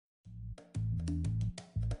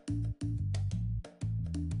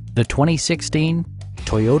The 2016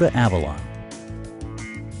 Toyota Avalon.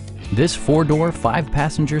 This four-door,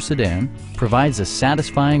 five-passenger sedan provides a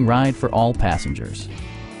satisfying ride for all passengers.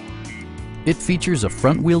 It features a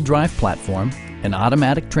front-wheel drive platform, an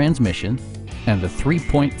automatic transmission, and a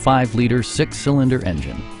 3.5-liter six-cylinder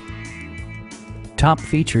engine. Top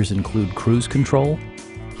features include cruise control,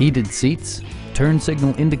 heated seats, turn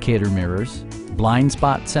signal indicator mirrors, blind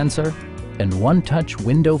spot sensor, and one-touch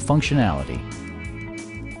window functionality.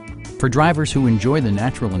 For drivers who enjoy the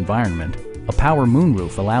natural environment, a power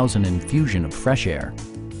moonroof allows an infusion of fresh air.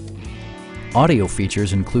 Audio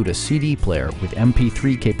features include a CD player with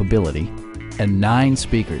MP3 capability and 9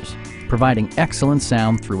 speakers, providing excellent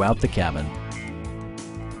sound throughout the cabin.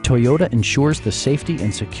 Toyota ensures the safety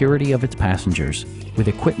and security of its passengers with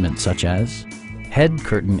equipment such as head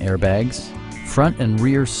curtain airbags, front and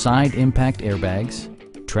rear side impact airbags,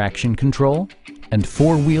 traction control, and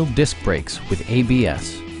four-wheel disc brakes with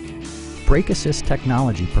ABS. Brake assist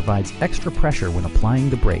technology provides extra pressure when applying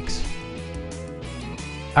the brakes.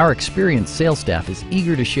 Our experienced sales staff is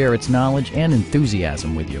eager to share its knowledge and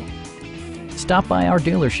enthusiasm with you. Stop by our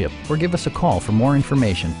dealership or give us a call for more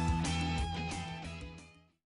information.